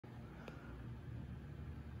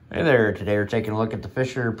Hey there, today we're taking a look at the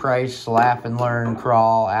Fisher-Price Laugh and Learn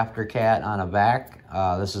Crawl After Cat on a Vac.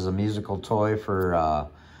 This is a musical toy for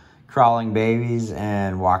crawling babies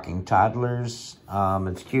and walking toddlers.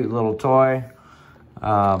 It's a cute little toy.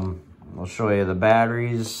 I'll show you the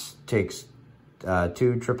batteries. Takes 2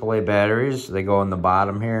 AAA batteries. They go in the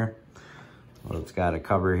bottom here. Well, it's got a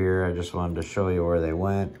cover here. I just wanted to show you where they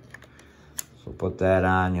went. So put that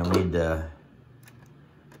on. You'll need to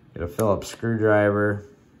get a Phillips screwdriver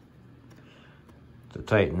to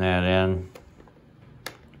tighten that in.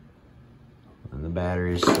 And the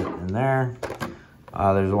batteries sit in there.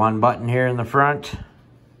 There's one button here in the front.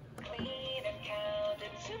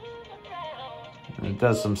 And it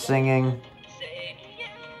does some singing.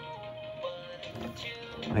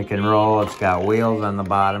 It can roll. It's got wheels on the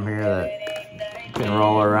bottom here that you can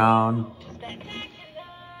roll around.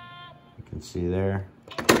 You can see there.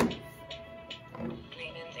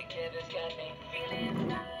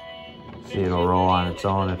 See, it'll roll on its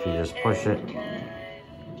own if you just push it.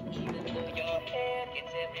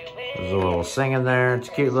 There's a little singing there. It's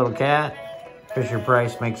a cute little cat.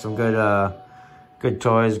 Fisher-Price makes some good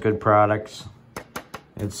toys, good products.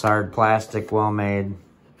 It's hard plastic, well made.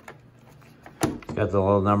 It's got the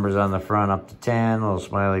little numbers on the front up to 10, little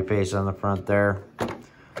smiley face on the front there.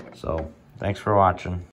 So, thanks for watching.